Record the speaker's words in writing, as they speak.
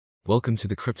Welcome to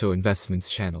the Crypto Investments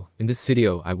channel. In this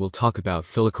video, I will talk about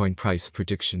Filecoin price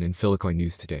prediction and Filecoin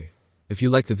news today. If you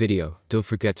like the video, don't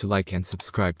forget to like and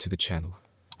subscribe to the channel.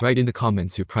 Write in the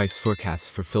comments your price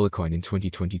forecast for Filecoin in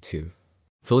 2022.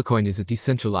 Filecoin is a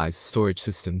decentralized storage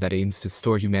system that aims to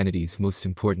store humanity's most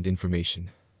important information.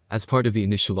 As part of the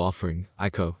initial offering,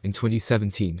 ICO, in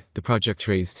 2017, the project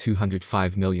raised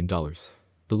 $205 million. The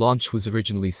launch was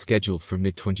originally scheduled for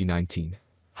mid-2019.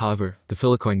 However, the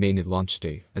Filecoin mainnet launch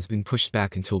date has been pushed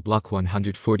back until block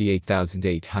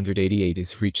 148,888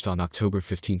 is reached on October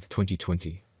 15,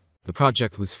 2020. The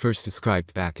project was first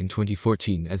described back in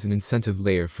 2014 as an incentive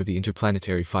layer for the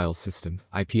Interplanetary File System,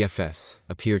 IPFS,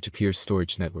 a peer-to-peer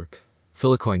storage network.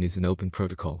 Filecoin is an open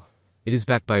protocol. It is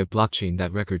backed by a blockchain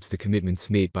that records the commitments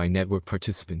made by network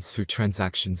participants through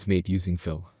transactions made using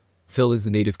Fil. Fil is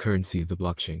the native currency of the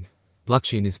blockchain.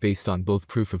 Blockchain is based on both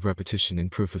proof of repetition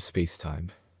and proof of spacetime.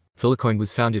 Filecoin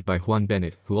was founded by Juan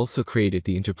Bennett, who also created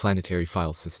the Interplanetary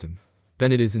File System.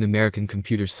 Bennett is an American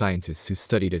computer scientist who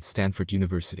studied at Stanford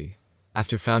University.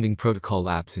 After founding Protocol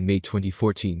Labs in May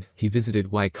 2014, he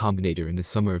visited Y Combinator in the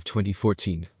summer of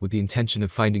 2014, with the intention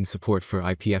of finding support for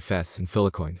IPFS and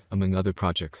Filecoin, among other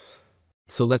projects.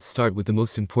 So let's start with the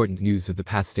most important news of the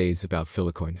past days about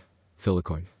Filecoin.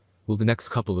 Filecoin. Will the next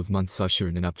couple of months usher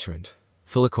in an uptrend?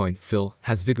 Filecoin, Fil,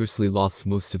 has vigorously lost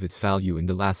most of its value in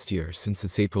the last year since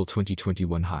its April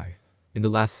 2021 high. In the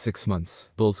last 6 months,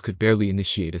 bulls could barely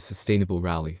initiate a sustainable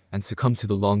rally and succumb to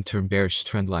the long-term bearish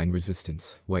trendline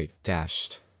resistance,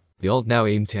 dashed. The alt now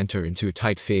aimed to enter into a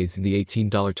tight phase in the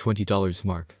 $18-$20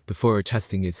 mark before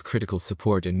testing its critical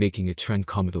support and making a trend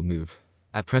comical move.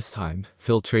 At press time,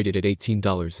 Fil traded at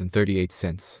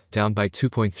 $18.38, down by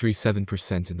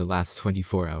 2.37% in the last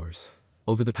 24 hours.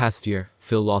 Over the past year,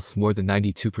 Fil lost more than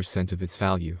 92% of its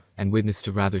value and witnessed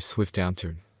a rather swift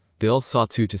downturn. They all saw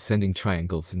two descending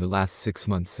triangles in the last 6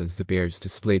 months as the bears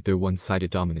displayed their one-sided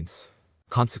dominance.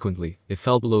 Consequently, it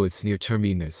fell below its near-term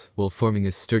EMAs while forming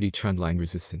a sturdy trendline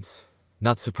resistance.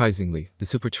 Not surprisingly, the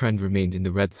super trend remained in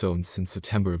the red zone since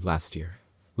September of last year.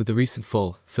 With the recent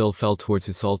fall, Fil fell towards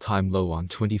its all-time low on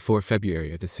 24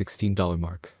 February at the $16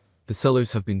 mark. The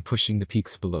sellers have been pushing the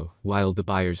peaks below, while the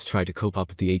buyers try to cope up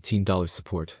with the $18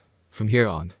 support. From here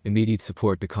on, immediate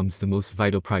support becomes the most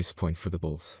vital price point for the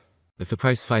bulls. If the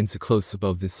price finds a close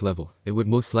above this level, it would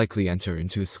most likely enter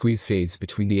into a squeeze phase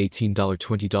between the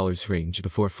 $18-$20 range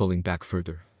before falling back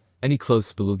further. Any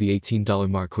close below the $18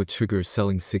 mark would trigger a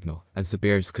selling signal, as the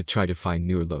bears could try to find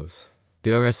newer lows.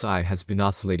 The RSI has been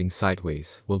oscillating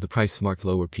sideways, while the price marked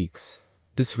lower peaks.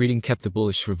 This reading kept the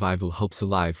bullish revival hopes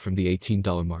alive from the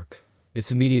 $18 mark.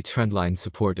 Its immediate trendline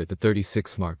support at the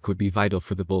 36 mark would be vital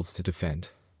for the bulls to defend.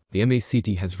 The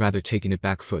MACD has rather taken a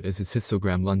back foot as its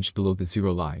histogram lunged below the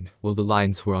zero line, while the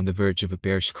lines were on the verge of a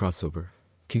bearish crossover.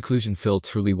 Conclusion: Fil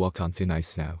truly walked on thin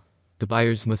ice now. The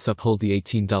buyers must uphold the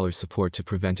 $18 support to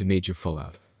prevent a major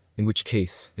fallout. In which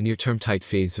case, a near-term tight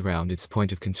phase around its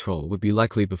point of control would be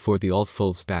likely before the alt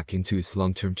falls back into its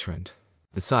long-term trend.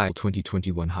 The SI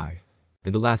 2021 high.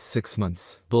 In the last 6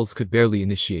 months, bulls could barely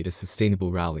initiate a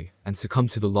sustainable rally and succumb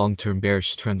to the long-term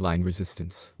bearish trendline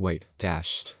resistance,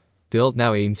 dashed. The alt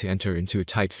now aimed to enter into a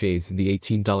tight phase in the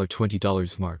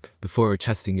 $18-$20 mark before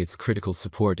testing its critical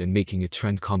support and making a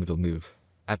trend comical move.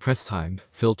 At press time,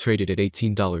 Fil traded at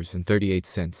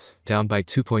 $18.38, down by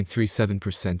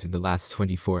 2.37% in the last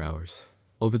 24 hours.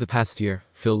 Over the past year,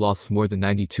 Fil lost more than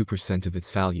 92% of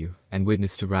its value and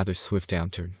witnessed a rather swift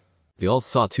downturn. They all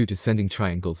saw two descending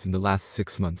triangles in the last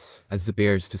 6 months as the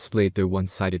bears displayed their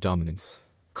one-sided dominance.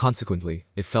 Consequently,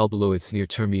 it fell below its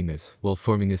near-term EMAs while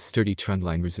forming a sturdy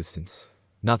trendline resistance.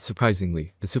 Not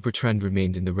surprisingly, the super trend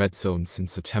remained in the red zone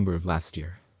since September of last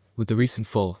year. With the recent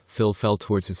fall, Fil fell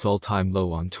towards its all-time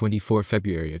low on 24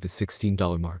 February at the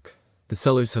 $16 mark. The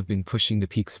sellers have been pushing the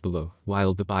peaks below,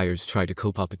 while the buyers try to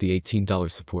cope up with the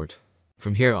 $18 support.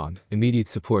 From here on, immediate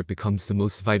support becomes the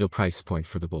most vital price point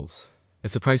for the bulls.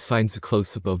 If the price finds a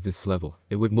close above this level,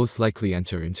 it would most likely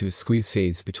enter into a squeeze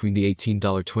phase between the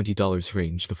 $18-$20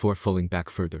 range before falling back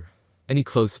further. Any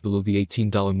close below the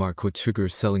 $18 mark would trigger a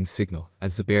selling signal,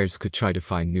 as the bears could try to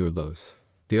find newer lows.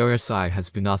 The RSI has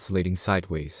been oscillating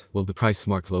sideways, while the price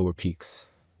marked lower peaks.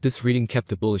 This reading kept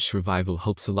the bullish revival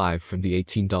hopes alive from the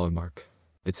 $18 mark.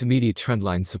 Its immediate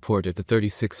trendline support at the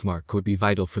 36 mark would be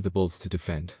vital for the bulls to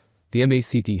defend. The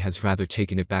MACD has rather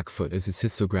taken a back foot as its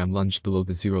histogram lunged below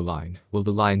the zero line, while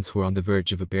the lines were on the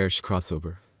verge of a bearish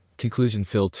crossover. Conclusion: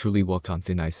 Fil truly walked on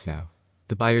thin ice now.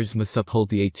 The buyers must uphold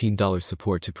the $18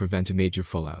 support to prevent a major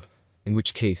fallout. In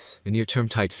which case, a near-term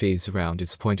tight phase around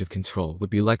its point of control would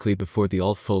be likely before the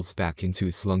alt falls back into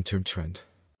its long-term trend.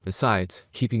 Besides,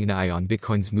 keeping an eye on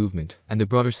Bitcoin's movement and the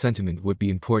broader sentiment would be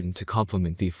important to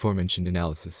complement the aforementioned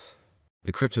analysis.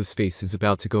 The crypto space is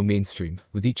about to go mainstream,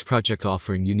 with each project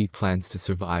offering unique plans to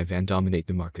survive and dominate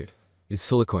the market. Is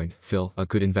Filecoin, Phil, a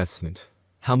good investment?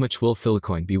 How much will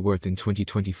Filecoin be worth in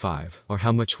 2025, or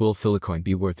how much will Filecoin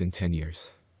be worth in 10 years?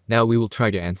 Now we will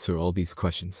try to answer all these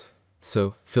questions.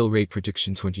 So, Phil rate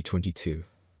prediction 2022.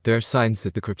 There are signs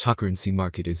that the cryptocurrency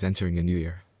market is entering a new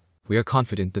era. We are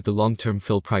confident that the long-term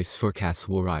Phil price forecast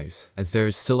will rise, as there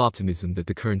is still optimism that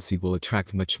the currency will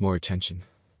attract much more attention.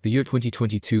 The year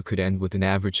 2022 could end with an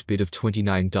average bid of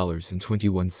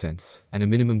 $29.21 and a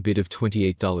minimum bid of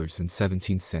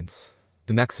 $28.17.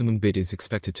 The maximum bid is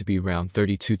expected to be around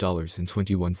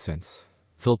 $32.21.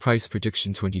 Phil price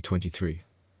prediction 2023.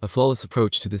 A flawless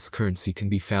approach to this currency can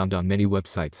be found on many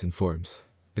websites and forums.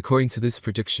 According to this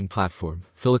prediction platform,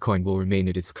 Filecoin will remain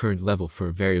at its current level for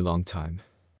a very long time.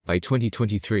 By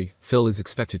 2023, Phil is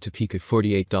expected to peak at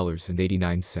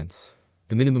 $48.89.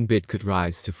 The minimum bid could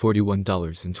rise to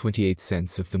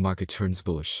 $41.28 if the market turns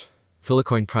bullish.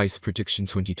 Filecoin price prediction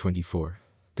 2024.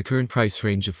 The current price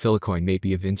range of Filecoin may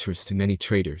be of interest to many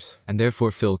traders, and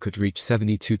therefore Phil could reach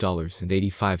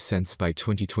 $72.85 by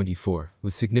 2024,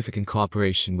 with significant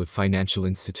cooperation with financial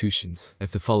institutions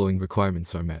if the following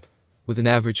requirements are met. With an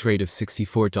average rate of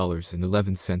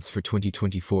 $64.11 for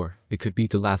 2024, it could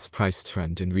beat the last price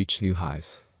trend and reach new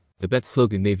highs. The bet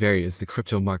slogan may vary as the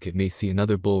crypto market may see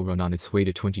another bull run on its way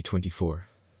to 2024.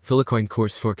 Filecoin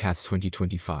course forecast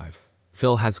 2025.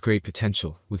 Phil has great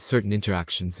potential. With certain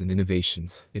interactions and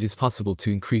innovations, it is possible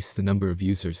to increase the number of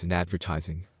users and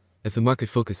advertising. If the market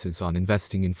focuses on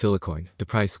investing in Filecoin, the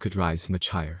price could rise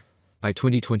much higher. By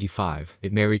 2025,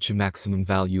 it may reach a maximum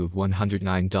value of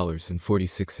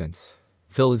 $109.46.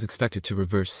 Phil is expected to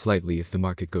reverse slightly if the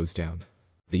market goes down.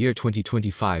 The year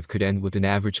 2025 could end with an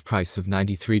average price of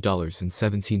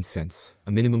 $93.17,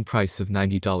 a minimum price of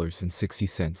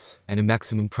 $90.60, and a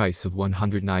maximum price of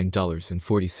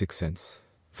 $109.46.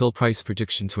 Phil price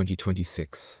prediction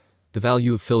 2026. The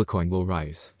value of Filecoin will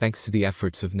rise, thanks to the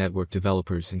efforts of network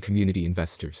developers and community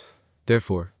investors.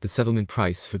 Therefore, the settlement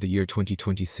price for the year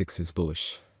 2026 is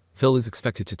bullish. Phil is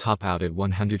expected to top out at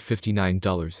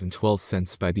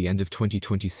 $159.12 by the end of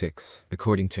 2026,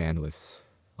 according to analysts.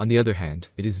 On the other hand,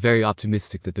 it is very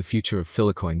optimistic that the future of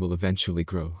Filecoin will eventually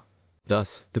grow.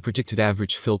 Thus, the predicted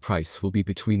average Phil price will be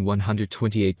between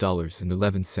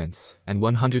 $128.11 and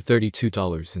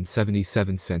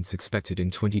 $132.77 expected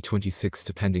in 2026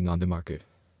 depending on the market.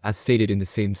 As stated in the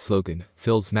same slogan,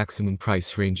 Phil's maximum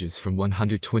price ranges from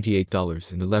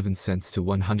 $128.11 to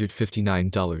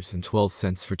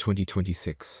 $159.12 for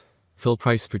 2026. Phil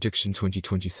price prediction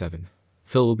 2027.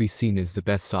 Phil will be seen as the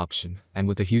best option, and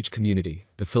with a huge community,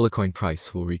 the Filecoin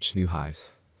price will reach new highs.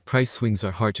 Price swings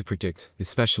are hard to predict,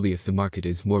 especially if the market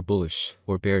is more bullish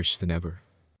or bearish than ever.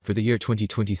 For the year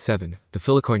 2027, the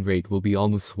Filecoin rate will be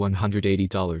almost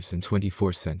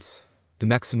 $180.24. The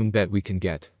maximum bet we can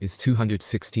get is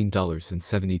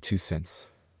 $216.72.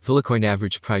 Filecoin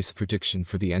average price prediction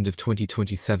for the end of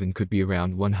 2027 could be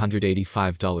around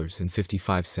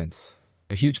 $185.55.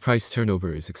 A huge price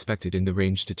turnover is expected in the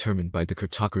range determined by the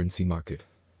cryptocurrency market.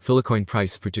 Filecoin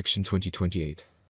price prediction 2028.